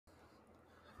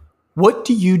What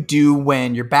do you do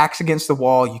when your back's against the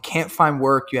wall, you can't find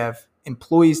work, you have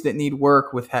employees that need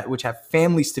work which have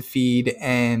families to feed,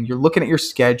 and you're looking at your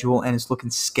schedule and it's looking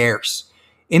scarce?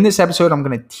 In this episode, I'm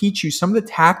going to teach you some of the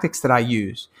tactics that I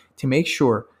use to make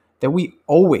sure that we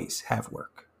always have work.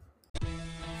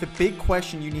 The big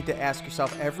question you need to ask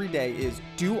yourself every day is,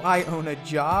 do I own a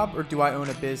job or do I own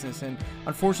a business? And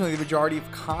unfortunately, the majority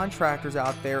of contractors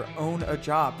out there own a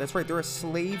job. That's right, they're a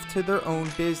slave to their own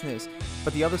business.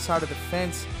 But the other side of the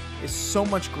fence is so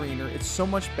much greener, it's so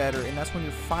much better, and that's when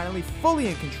you're finally fully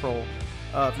in control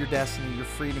of your destiny, your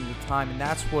freedom, your time. And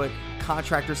that's what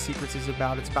Contractor Secrets is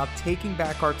about. It's about taking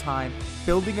back our time,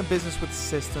 building a business with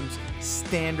systems,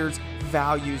 standards,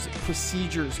 values,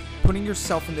 procedures, putting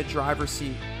yourself in the driver's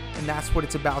seat. And that's what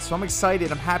it's about. So I'm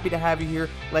excited. I'm happy to have you here.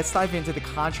 Let's dive into the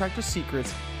Contractor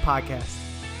Secrets podcast.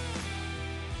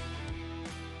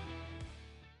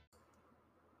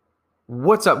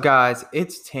 What's up, guys?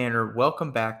 It's Tanner.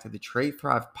 Welcome back to the Trade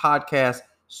Thrive podcast.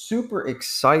 Super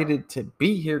excited to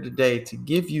be here today to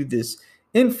give you this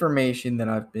information that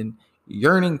I've been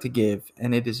yearning to give,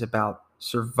 and it is about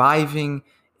surviving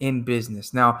in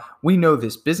business. Now, we know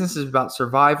this business is about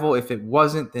survival. If it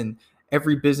wasn't, then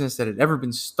every business that had ever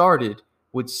been started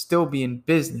would still be in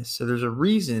business. So there's a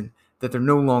reason that they're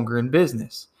no longer in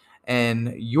business.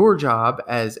 And your job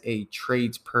as a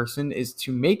tradesperson is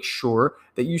to make sure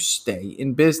that you stay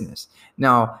in business.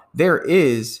 Now, there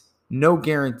is no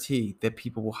guarantee that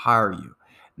people will hire you.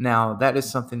 Now, that is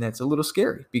something that's a little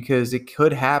scary because it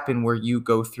could happen where you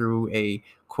go through a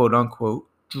quote unquote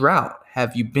drought.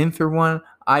 Have you been through one?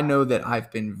 I know that I've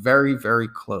been very, very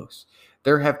close.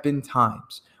 There have been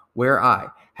times where I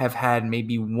have had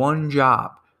maybe one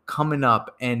job coming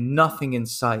up and nothing in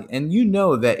sight. And you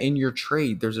know that in your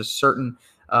trade, there's a certain,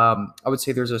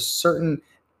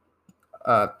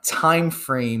 time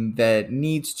frame that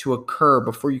needs to occur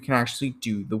before you can actually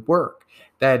do the work.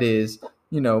 That is,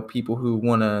 people who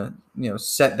want to,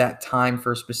 set that time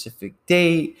for a specific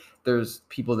date. There's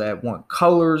people that want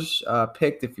colors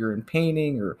picked if you're in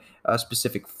painting, or a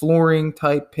specific flooring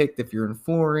type picked if you're in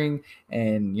flooring,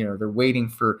 and they're waiting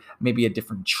for maybe a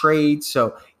different trade.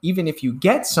 So even if you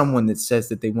get someone that says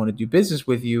that they want to do business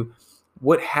with you,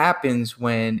 what happens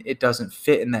when it doesn't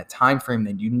fit in that time frame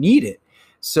that you need it?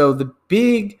 So the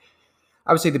big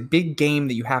game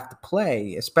that you have to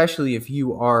play, especially if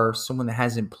you are someone that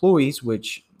has employees,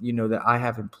 which that I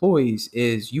have employees,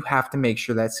 is you have to make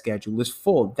sure that schedule is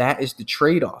full. That is the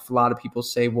trade-off. A lot of people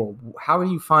say, well, how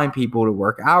do you find people to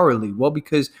work hourly? Well,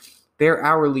 because their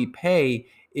hourly pay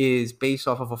is based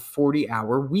off of a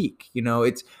 40-hour week.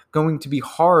 It's going to be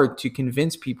hard to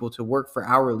convince people to work for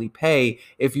hourly pay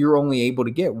if you're only able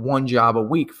to get one job a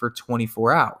week for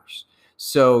 24 hours.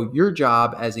 So your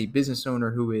job as a business owner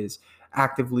who is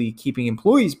actively keeping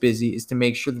employees busy is to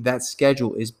make sure that that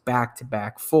schedule is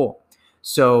back-to-back full.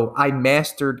 So I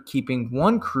mastered keeping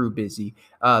one crew busy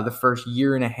the first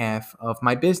year and a half of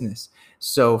my business.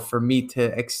 So for me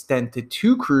to extend to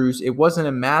two crews, it wasn't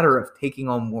a matter of taking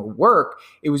on more work.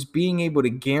 It was being able to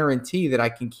guarantee that I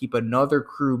can keep another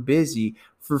crew busy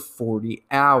for 40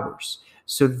 hours.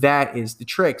 So that is the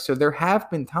trick. So there have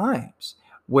been times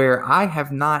where I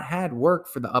have not had work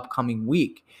for the upcoming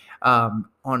week on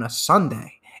a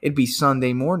Sunday. It'd be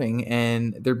Sunday morning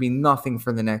and there'd be nothing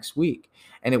for the next week.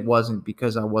 And it wasn't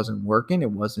because I wasn't working.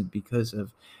 It wasn't because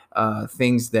of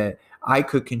things that I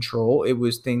could control. It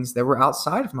was things that were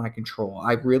outside of my control.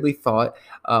 I really thought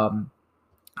I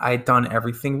had done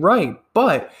everything right.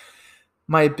 But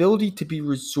my ability to be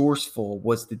resourceful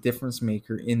was the difference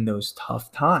maker in those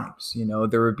tough times.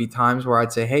 There would be times where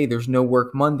I'd say, hey, there's no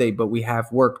work Monday, but we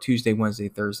have work Tuesday, Wednesday,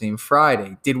 Thursday, and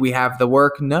Friday. Did we have the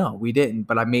work? No, we didn't.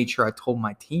 But I made sure I told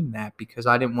my team that because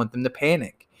I didn't want them to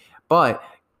panic. But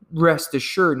rest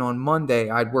assured, on Monday,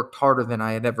 I'd worked harder than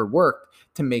I had ever worked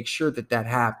to make sure that that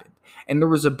happened. And there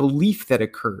was a belief that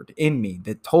occurred in me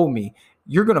that told me,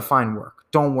 you're going to find work.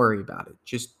 Don't worry about it.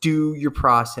 Just do your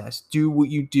process. Do what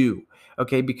you do.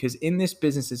 Okay, because in this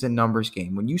business is a numbers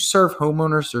game. When you serve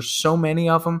homeowners, there's so many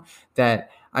of them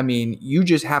that, you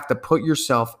just have to put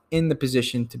yourself in the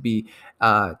position to be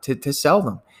to sell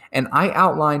them. And I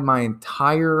outlined my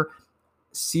entire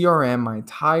CRM, my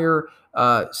entire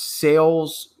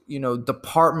sales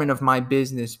department of my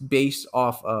business based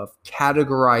off of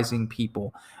categorizing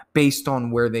people based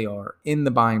on where they are in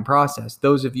the buying process.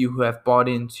 Those of you who have bought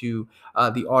into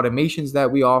the automations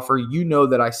that we offer,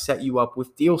 that I set you up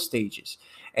with deal stages.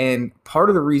 And part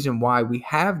of the reason why we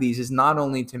have these is not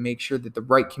only to make sure that the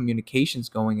right communication is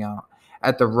going out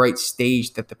at the right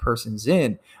stage that the person's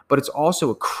in, but it's also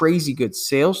a crazy good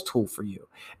sales tool for you.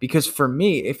 Because for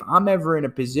me, if I'm ever in a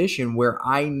position where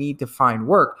I need to find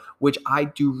work, which I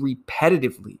do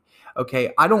repetitively,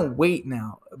 okay, I don't wait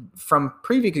now. From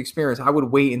previous experience, I would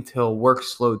wait until work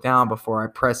slowed down before I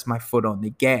pressed my foot on the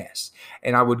gas,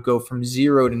 and I would go from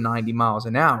 0 to 90 miles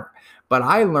an hour. But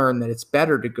I learned that it's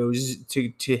better to go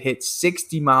to hit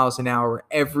 60 miles an hour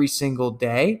every single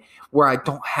day, where I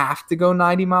don't have to go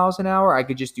 90 miles an hour. I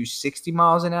could just do 60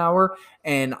 miles an hour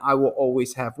and I will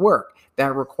always have work.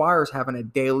 That requires having a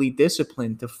daily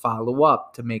discipline to follow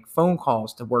up, to make phone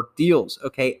calls, to work deals,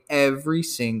 okay, every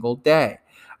single day.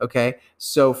 Okay.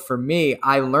 So for me,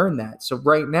 I learned that. So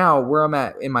right now, where I'm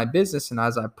at in my business, and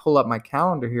as I pull up my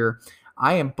calendar here,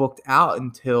 I am booked out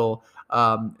until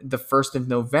the 1st of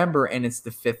November, and it's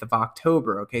the 5th of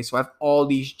October. Okay. So I have all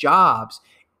these jobs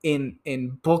in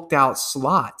booked out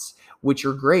slots, which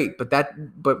are great.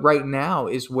 But right now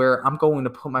is where I'm going to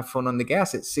put my foot on the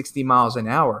gas at 60 miles an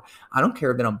hour. I don't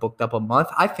care that I'm booked up a month.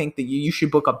 I think that you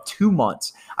should book up 2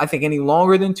 months. I think any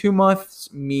longer than 2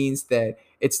 months means that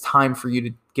it's time for you to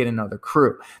get another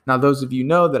crew. Now, those of you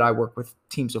know that I work with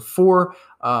teams of 4.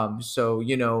 So,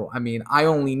 I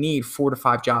only need 4 to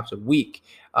 5 jobs a week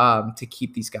to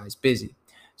keep these guys busy.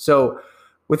 So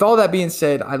with all that being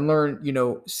said, I learned,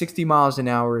 60 miles an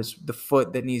hour is the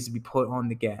foot that needs to be put on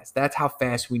the gas. That's how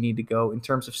fast we need to go in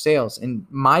terms of sales. And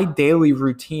my daily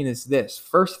routine is this.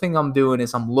 First thing I'm doing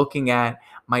is I'm looking at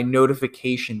my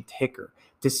notification ticker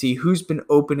to see who's been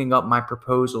opening up my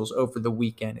proposals over the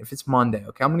weekend. If it's Monday,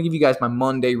 okay, I'm going to give you guys my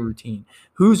Monday routine.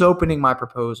 Who's opening my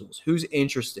proposals? Who's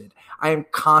interested? I am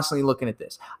constantly looking at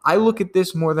this. I look at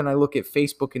this more than I look at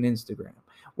Facebook and Instagram.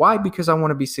 Why? Because I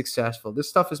want to be successful. This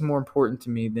stuff is more important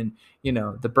to me than,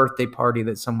 the birthday party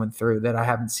that someone threw that I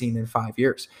haven't seen in 5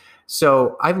 years.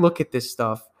 So I look at this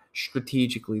stuff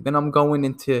strategically. Then I'm going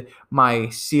into my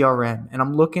CRM and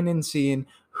I'm looking and seeing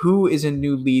who is a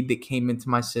new lead that came into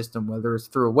my system, whether it's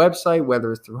through a website,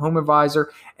 whether it's through HomeAdvisor,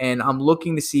 and I'm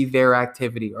looking to see their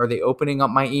activity. Are they opening up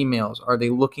my emails? Are they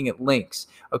looking at links?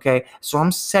 Okay, so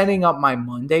I'm setting up my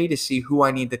Monday to see who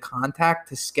I need to contact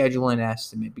to schedule an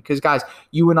estimate. Because guys,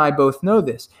 you and I both know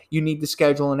this. You need to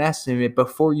schedule an estimate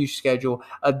before you schedule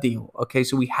a deal. Okay,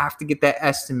 so we have to get that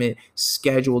estimate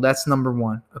scheduled. That's number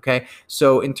one. Okay,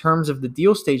 so in terms of the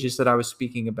deal stages that I was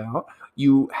speaking about,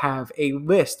 you have a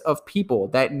list of people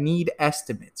that need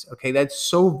estimates. Okay, that's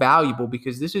so valuable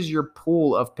because this is your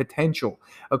pool of potential.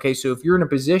 Okay, so if you're in a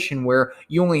position where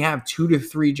you only have 2 to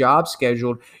 3 jobs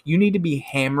scheduled, you need to be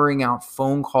hammering out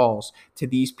phone calls to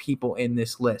these people in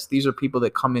this list. These are people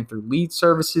that come in through lead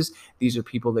services. These are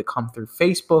people that come through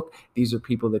Facebook. These are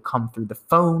people that come through the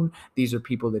phone. These are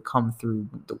people that come through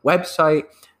the website.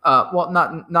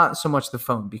 Not so much the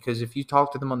phone, because if you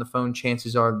talk to them on the phone,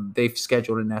 chances are they've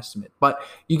scheduled an estimate. But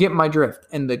you get my drift.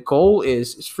 And the goal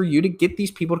is for you to get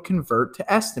these people to convert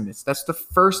to estimates. That's the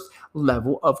first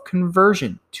level of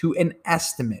conversion to an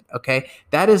estimate. Okay,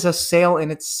 that is a sale in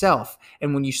itself.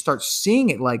 And when you start seeing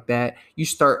it like that, you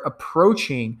start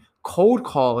approaching cold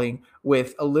calling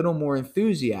with a little more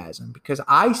enthusiasm, because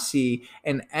I see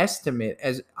an estimate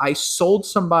as I sold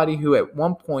somebody who at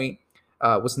one point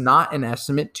was not an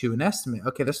estimate to an estimate.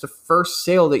 Okay, that's the first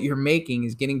sale that you're making,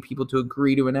 is getting people to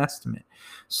agree to an estimate.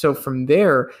 So from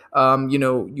there,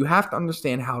 you have to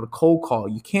understand how to cold call.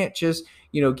 You can't just,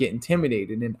 get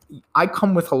intimidated. And I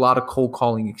come with a lot of cold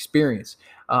calling experience.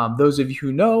 Those of you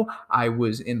who know, I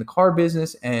was in the car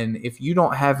business, and if you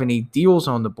don't have any deals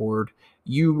on the board,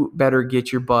 you better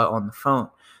get your butt on the phone.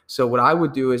 So what I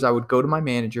would do is I would go to my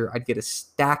manager. I'd get a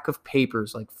stack of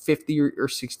papers, like 50 or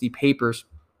 60 papers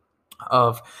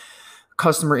of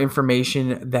customer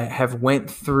information that have went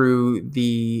through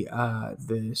the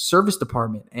service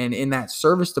department. And in that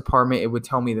service department, it would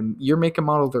tell me the year, make, and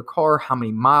model of their car, how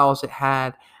many miles it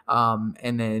had,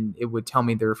 and then it would tell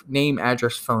me their name,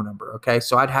 address, phone number. Okay,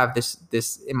 so I'd have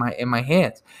this in my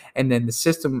hands, and then the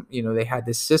system, they had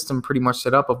this system pretty much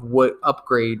set up of what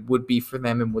upgrade would be for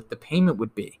them and what the payment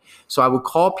would be. So I would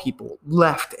call people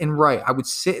left and right. I would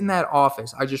sit in that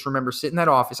office. I just remember sitting in that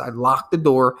office. I'd lock the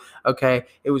door. Okay,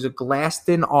 it was a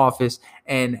glassed-in office,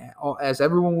 and as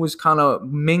everyone was kind of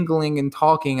mingling and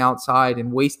talking outside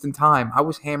and wasting time, I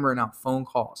was hammering out phone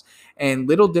calls. And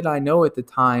little did I know at the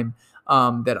time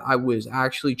that I was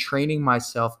actually training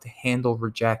myself to handle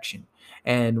rejection.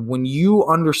 And when you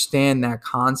understand that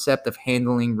concept of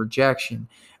handling rejection,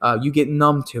 you get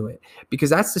numb to it, because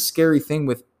that's the scary thing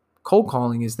with cold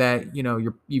calling, is that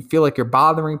you feel like you're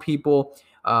bothering people.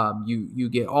 You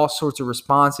get all sorts of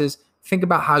responses. Think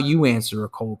about how you answer a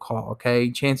cold call,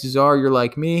 okay? Chances are you're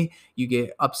like me, you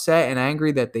get upset and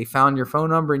angry that they found your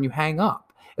phone number and you hang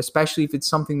up, especially if it's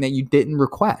something that you didn't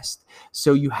request.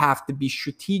 So you have to be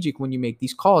strategic when you make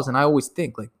these calls. And I always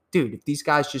think like, dude, if these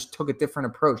guys just took a different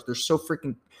approach, they're so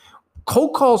freaking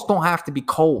cold calls don't have to be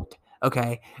cold.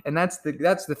 Okay. And that's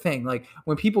the thing. Like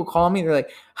when people call me, they're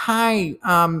like, hi,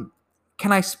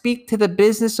 can I speak to the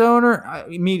business owner? I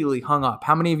immediately hung up.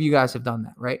 How many of you guys have done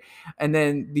that? Right. And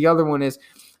then the other one is,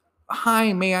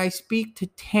 hi, may I speak to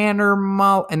Tanner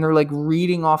Mull? And they're like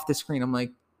reading off the screen. I'm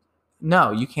like, no,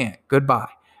 you can't. Goodbye.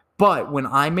 But when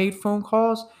I made phone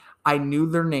calls, I knew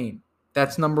their name.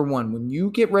 That's number one. When you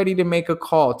get ready to make a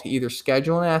call to either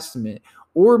schedule an estimate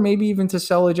or maybe even to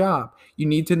sell a job, you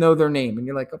need to know their name. And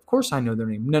you're like, of course I know their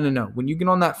name. No. When you get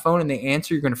on that phone and they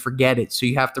answer, you're going to forget it. So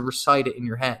you have to recite it in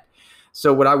your head.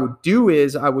 So what I would do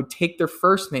is I would take their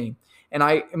first name and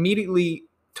I immediately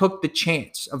took the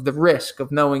chance of the risk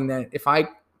of knowing that if I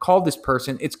call this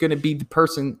person, it's going to be the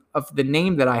person of the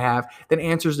name that I have that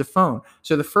answers the phone.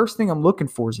 So the first thing I'm looking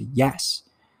for is a yes.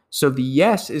 So the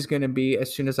yes is going to be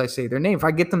as soon as I say their name. If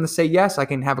I get them to say yes, I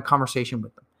can have a conversation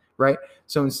with them, right?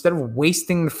 So instead of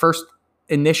wasting the first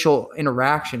initial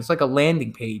interaction, it's like a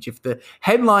landing page. If the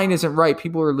headline isn't right,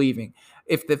 people are leaving.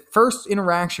 If the first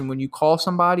interaction when you call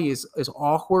somebody is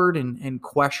awkward and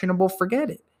questionable, forget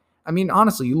it. I mean,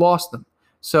 honestly, you lost them.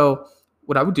 So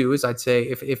what I would do is I'd say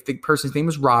if the person's name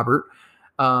was Robert,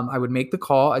 I would make the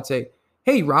call. I'd say,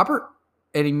 hey, Robert.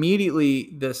 And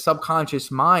immediately the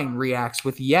subconscious mind reacts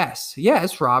with yes. Yeah,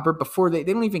 it's Robert. Before they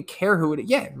don't even care who it is.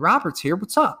 Yeah, Robert's here.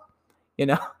 What's up? You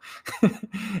know? And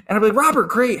I'd be like, Robert,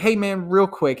 great. Hey, man, real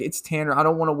quick. It's Tanner. I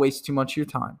don't want to waste too much of your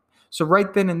time. So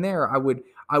right then and there, I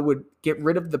would get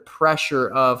rid of the pressure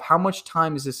of how much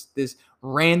time is this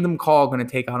random call going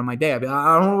to take out of my day. I'd be like,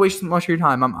 I don't want to waste too much of your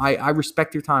time. I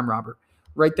respect your time, Robert.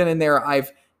 Right then and there,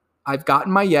 I've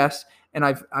gotten my yes, and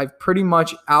I've pretty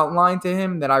much outlined to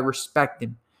him that I respect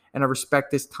him and I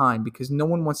respect his time because no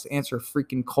one wants to answer a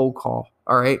freaking cold call.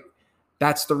 All right,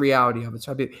 that's the reality of it.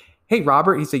 So I'd be, hey,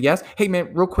 Robert. He said yes. Hey,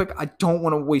 man, real quick, I don't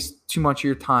want to waste too much of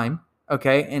your time.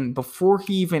 Okay, and before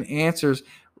he even answers,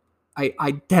 I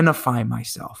identify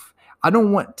myself. I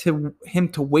don't want him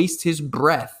to waste his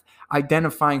breath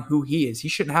identifying who he is. He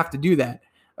shouldn't have to do that.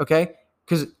 Okay.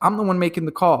 Because I'm the one making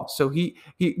the call. So he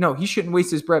shouldn't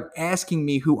waste his breath asking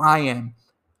me who I am.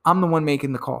 I'm the one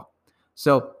making the call.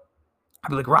 So I'd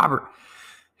be like, Robert,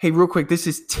 hey, real quick, this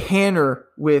is Tanner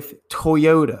with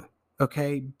Toyota.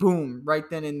 Okay, boom, right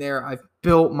then and there, I've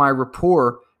built my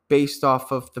rapport based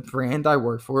off of the brand I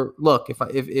work for. Look,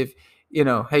 if you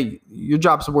know, hey, your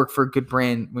job's to work for a good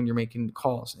brand when you're making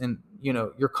calls, and you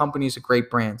know your company is a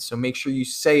great brand. So make sure you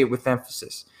say it with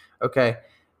emphasis. Okay.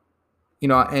 You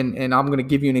know, and I'm going to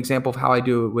give you an example of how I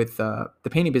do it with the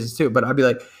painting business too. But I'd be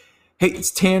like, hey,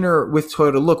 it's Tanner with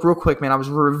Toyota. Look, real quick, man, I was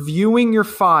reviewing your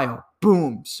file.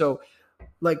 Boom. So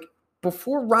like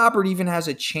before Robert even has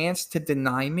a chance to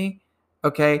deny me,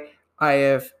 okay,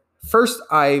 I've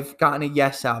gotten a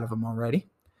yes out of him already.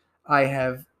 I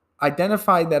have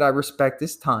identified that I respect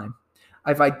his time.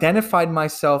 I've identified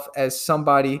myself as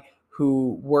somebody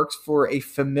who works for a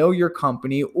familiar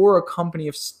company or a company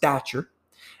of stature.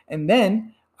 And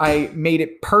then I made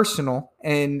it personal.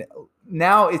 And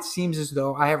now it seems as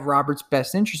though I have Robert's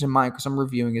best interest in mind because I'm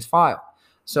reviewing his file.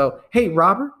 So, hey,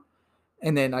 Robert.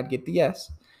 And then I'd get the yes.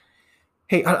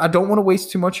 Hey, I don't want to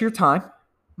waste too much of your time.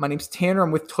 My name's Tanner.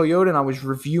 I'm with Toyota, and I was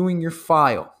reviewing your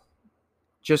file.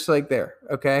 Just like there,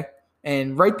 okay?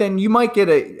 And right then, you might get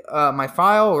my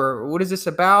file, or what is this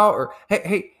about? Or,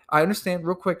 hey, I understand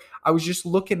real quick. I was just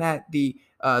looking at the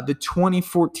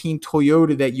 2014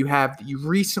 Toyota that you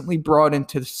recently brought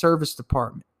into the service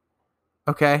department.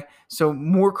 Okay, so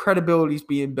more credibility is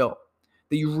being built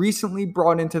that you recently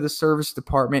brought into the service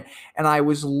department, and I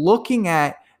was looking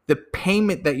at the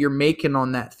payment that you're making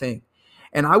on that thing.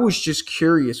 And I was just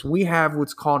curious. We have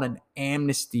what's called an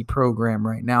amnesty program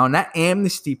right now. And that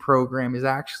amnesty program is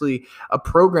actually a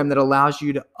program that allows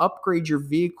you to upgrade your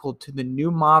vehicle to the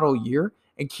new model year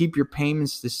and keep your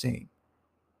payments the same.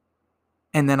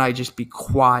 And then I just be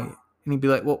quiet. And he'd be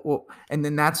like, well, and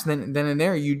then then and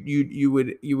there you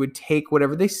would take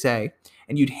whatever they say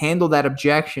and you'd handle that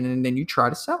objection and then you try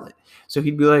to sell it. So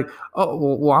he'd be like,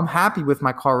 oh, well, I'm happy with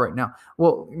my car right now.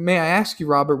 Well, may I ask you,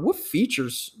 Robert, what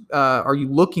features are you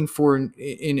looking for in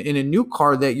a new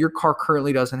car that your car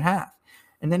currently doesn't have?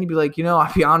 And then he'd be like,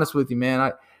 I'll be honest with you,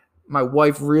 man. My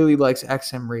wife really likes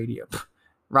XM radio.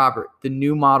 Robert, the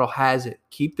new model has it.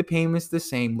 Keep the payments the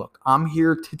same. Look, I'm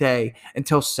here today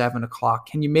until 7 o'clock.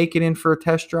 Can you make it in for a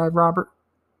test drive, Robert?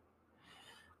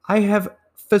 I have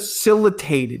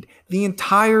facilitated the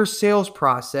entire sales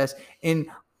process in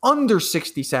under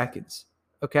 60 seconds.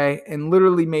 Okay. And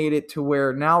literally made it to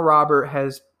where now Robert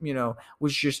has,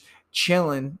 was just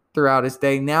chilling throughout his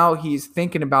day. Now he's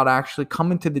thinking about actually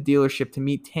coming to the dealership to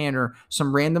meet Tanner,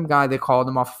 some random guy they called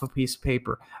him off of a piece of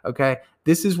paper. Okay.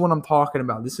 This is what I'm talking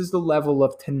about. This is the level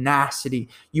of tenacity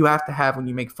you have to have when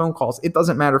you make phone calls. It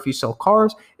doesn't matter if you sell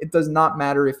cars. It does not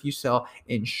matter if you sell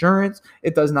insurance.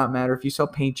 It does not matter if you sell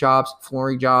paint jobs,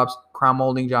 flooring jobs, crown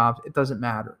molding jobs. It doesn't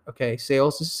matter. Okay.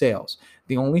 Sales is sales.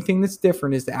 The only thing that's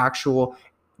different is the actual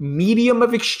medium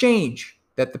of exchange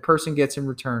that the person gets in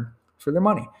return for their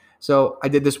money. So I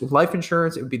did this with life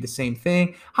insurance. It would be the same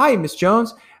thing. Hi, Miss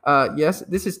Jones. Yes,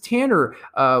 this is Tanner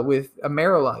with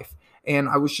AmeriLife. And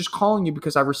I was just calling you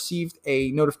because I received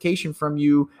a notification from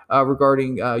you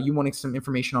regarding you wanting some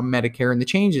information on Medicare and the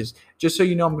changes. Just so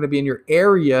you know, I'm going to be in your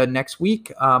area next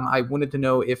week. I wanted to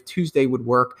know if Tuesday would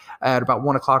work at about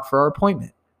 1 o'clock for our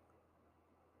appointment.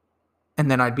 And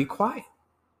then I'd be quiet.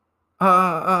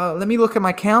 Let me look at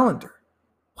my calendar.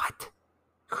 What?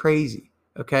 Crazy.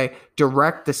 Okay.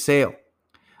 Direct the sale.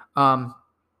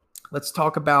 Let's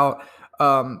talk about,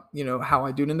 how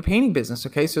I do it in the painting business.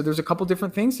 Okay. So there's a couple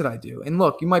different things that I do. And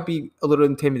look, you might be a little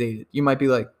intimidated. You might be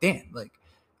like, damn, like,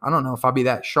 I don't know if I'll be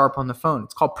that sharp on the phone.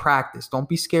 It's called practice. Don't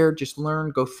be scared. Just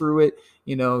learn, go through it,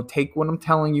 take what I'm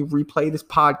telling you, replay this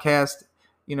podcast.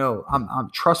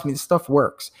 Trust me, this stuff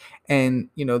works. And,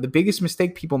 the biggest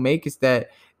mistake people make is that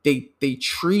they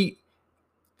treat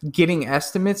getting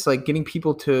estimates, like getting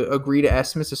people to agree to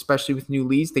estimates, especially with new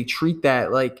leads, they treat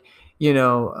that like,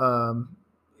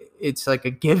 it's like a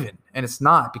given, and it's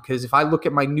not. Because if I look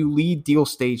at my new lead deal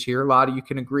stage here, a lot of you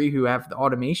can agree who have the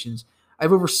automations, I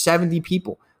have over 70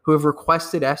 people who have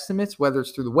requested estimates, whether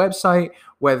it's through the website,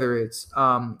 whether it's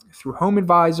through Home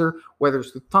Advisor, whether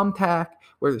it's through Thumbtack,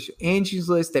 whether it's Angie's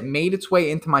List, that made its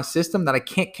way into my system that I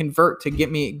can't convert to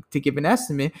get me to give an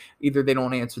estimate. Either they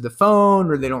don't answer the phone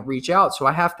or they don't reach out. So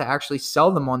I have to actually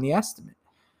sell them on the estimate.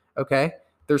 Okay.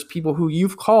 There's people who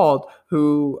you've called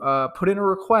who put in a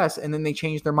request and then they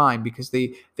change their mind because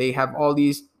they have all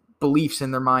these beliefs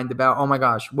in their mind about, oh my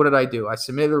gosh, what did I do? I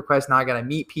submitted a request. Now I got to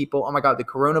meet people. Oh my God, the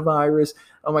coronavirus.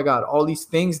 Oh my God, all these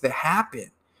things that happen,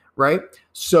 right?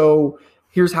 So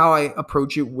here's how I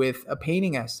approach it with a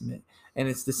painting estimate. And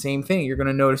it's the same thing. You're going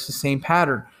to notice the same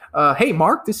pattern. Hey,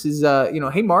 Mark, this is,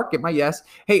 hey, Mark, get my yes.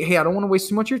 Hey, I don't want to waste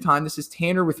too much of your time. This is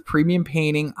Tanner with Premium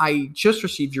Painting. I just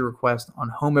received your request on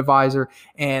Home Advisor,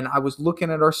 and I was looking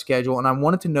at our schedule, and I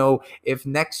wanted to know if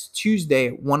next Tuesday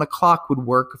at 1 o'clock would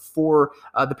work for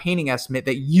the painting estimate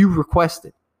that you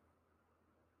requested.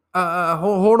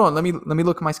 Hold on. Let me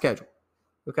look at my schedule.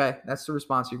 Okay, that's the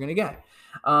response you're going to get.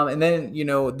 And then,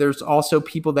 there's also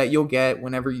people that you'll get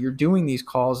whenever you're doing these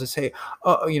calls that say,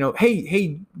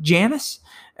 hey, Janice,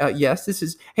 yes, this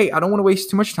is, hey, I don't want to waste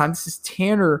too much time. This is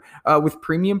Tanner with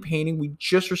Premium Painting. We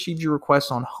just received your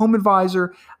request on Home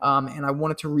Advisor, and I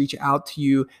wanted to reach out to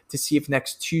you to see if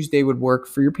next Tuesday would work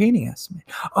for your painting estimate.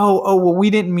 Well,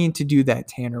 we didn't mean to do that,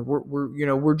 Tanner.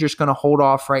 We're just going to hold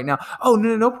off right now. Oh,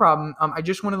 no problem. I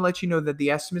just want to let you know that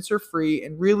the estimates are free,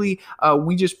 and really,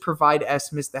 we just provide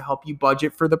estimates to help you budget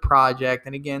for the project.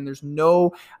 And again, there's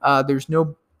no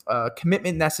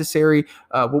commitment necessary.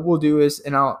 What we'll do is,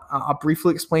 and I'll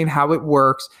briefly explain how it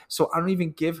works. So I don't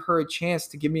even give her a chance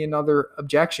to give me another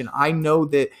objection. I know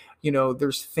that,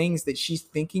 there's things that she's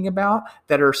thinking about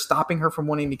that are stopping her from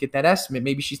wanting to get that estimate.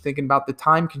 Maybe she's thinking about the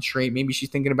time constraint. Maybe she's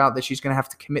thinking about that she's going to have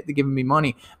to commit to giving me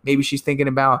money. Maybe she's thinking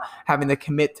about having to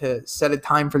commit to set a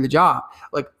time for the job.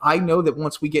 Like, I know that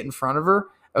once we get in front of her,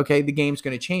 okay, the game's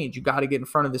going to change. You got to get in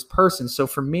front of this person. So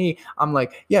for me, I'm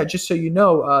like, yeah, just so you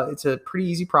know, it's a pretty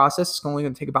easy process. It's only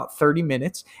going to take about 30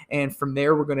 minutes. And from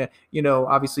there, we're going to,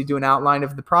 obviously do an outline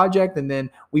of the project, and then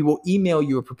we will email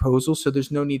you a proposal. So there's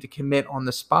no need to commit on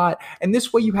the spot. And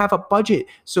this way you have a budget.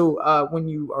 So when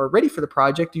you are ready for the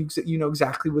project, you know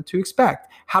exactly what to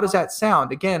expect. How does that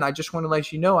sound? Again, I just want to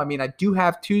let you know, I do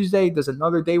have Tuesday. Does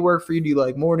another day work for you? Do you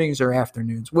like mornings or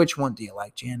afternoons? Which one do you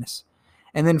like, Janice?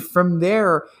 And then from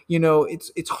there,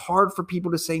 it's hard for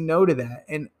people to say no to that.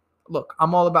 And look,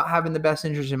 I'm all about having the best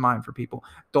interest in mind for people.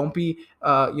 Don't be,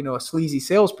 a sleazy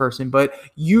salesperson, but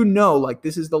like,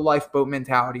 this is the lifeboat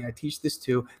mentality. I teach this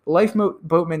too. The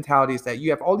lifeboat mentality is that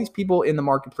you have all these people in the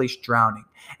marketplace drowning,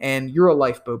 and you're a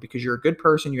lifeboat because you're a good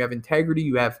person. You have integrity.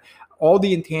 You have all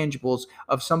the intangibles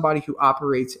of somebody who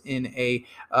operates in a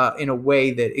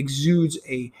way that exudes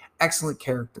a excellent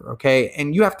character, okay?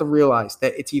 And you have to realize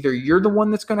that it's either you're the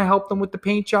one that's going to help them with the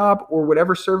paint job or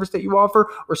whatever service that you offer,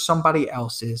 or somebody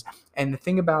else is. And the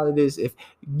thing about it is, if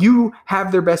you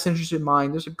have their best interest in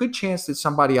mind, there's a good chance that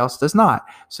somebody else does not.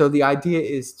 So the idea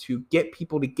is to get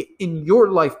people to get in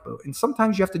your lifeboat. And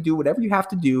sometimes you have to do whatever you have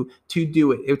to do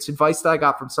it. It's advice that I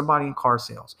got from somebody in car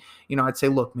sales. I'd say,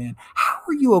 look, man, how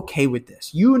are you okay with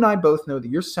this? You and I both know that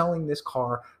you're selling this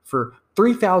car for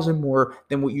 $3,000 more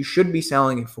than what you should be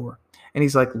selling it for. And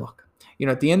he's like, look,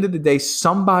 at the end of the day,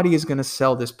 somebody is going to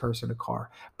sell this person a car,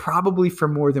 probably for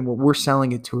more than what we're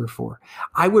selling it to her for.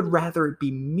 I would rather it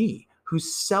be me who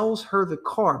sells her the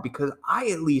car, because I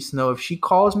at least know if she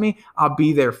calls me, I'll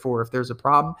be there for her if there's a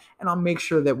problem, and I'll make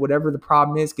sure that whatever the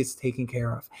problem is gets taken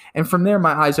care of. And from there,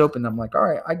 my eyes open. I'm like, all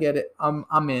right, I get it.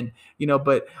 I'm in.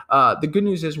 But the good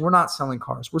news is we're not selling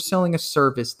cars. We're selling a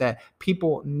service that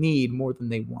people need more than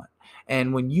they want.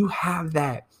 And when you have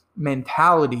that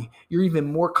mentality, you're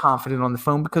even more confident on the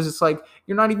phone, because it's like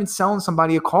you're not even selling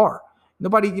somebody a car.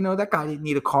 Nobody, that guy didn't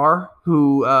need a car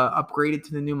who upgraded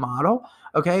to the new model.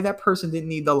 Okay, that person didn't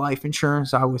need the life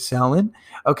insurance I was selling.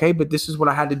 Okay, but this is what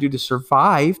I had to do to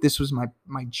survive. This was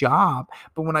my job.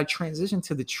 But when I transitioned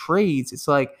to the trades, it's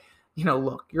like,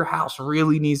 look, your house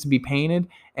really needs to be painted,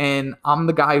 and I'm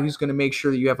the guy who's going to make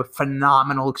sure that you have a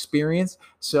phenomenal experience.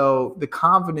 So the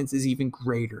confidence is even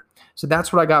greater. So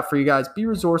that's what I got for you guys. Be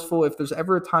resourceful. If there's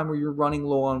ever a time where you're running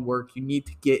low on work, you need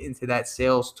to get into that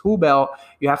sales tool belt.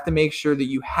 You have to make sure that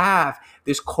you have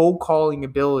this cold calling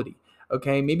ability.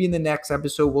 Okay, maybe in the next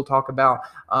episode, we'll talk about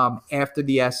after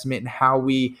the estimate and how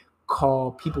we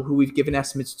call people who we've given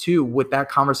estimates to, what that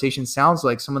conversation sounds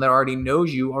like. Someone that already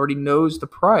knows you, already knows the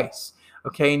price.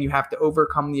 Okay, and you have to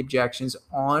overcome the objections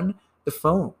on the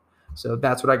phone. So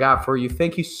that's what I got for you.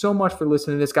 Thank you so much for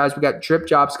listening to this, guys. We got drip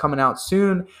jobs coming out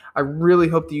soon. I really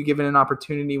hope that you give it an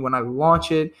opportunity when I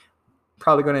launch it.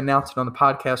 Probably going to announce it on the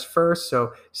podcast first,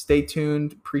 so stay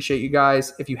tuned. Appreciate you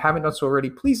guys. If you haven't done so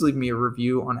already, please leave me a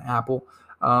review on Apple.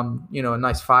 A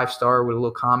nice 5-star with a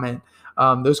little comment.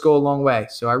 Those go a long way.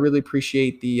 So I really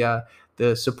appreciate the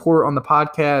support on the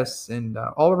podcast and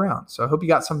all around. So I hope you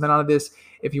got something out of this.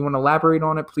 If you want to elaborate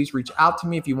on it, please reach out to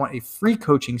me. If you want a free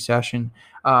coaching session,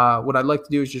 what I'd like to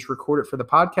do is just record it for the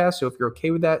podcast. So if you're okay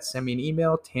with that, send me an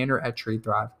email,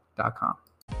 tanner@tradethrive.com.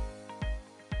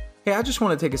 Hey, I just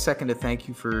want to take a second to thank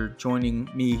you for joining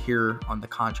me here on the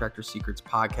Contractor Secrets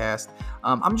podcast.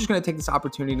 I'm just going to take this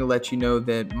opportunity to let you know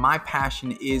that my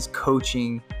passion is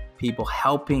coaching people,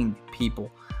 helping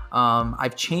people.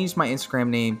 I've changed my Instagram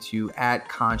name to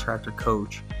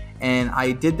 @contractorcoach. And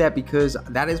I did that because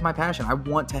that is my passion. I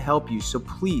want to help you. So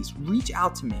please reach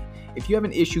out to me. If you have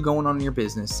an issue going on in your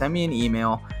business, send me an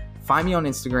email, find me on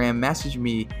Instagram, message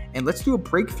me, and let's do a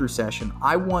breakthrough session.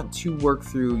 I want to work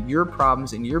through your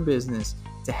problems in your business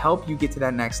to help you get to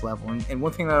that next level. And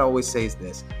one thing that I always say is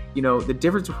this, the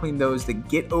difference between those that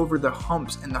get over the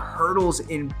humps and the hurdles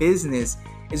in business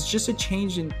is just a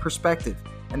change in perspective.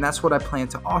 And that's what I plan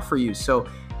to offer you. So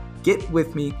get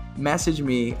with me, message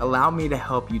me, allow me to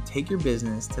help you take your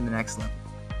business to the next level.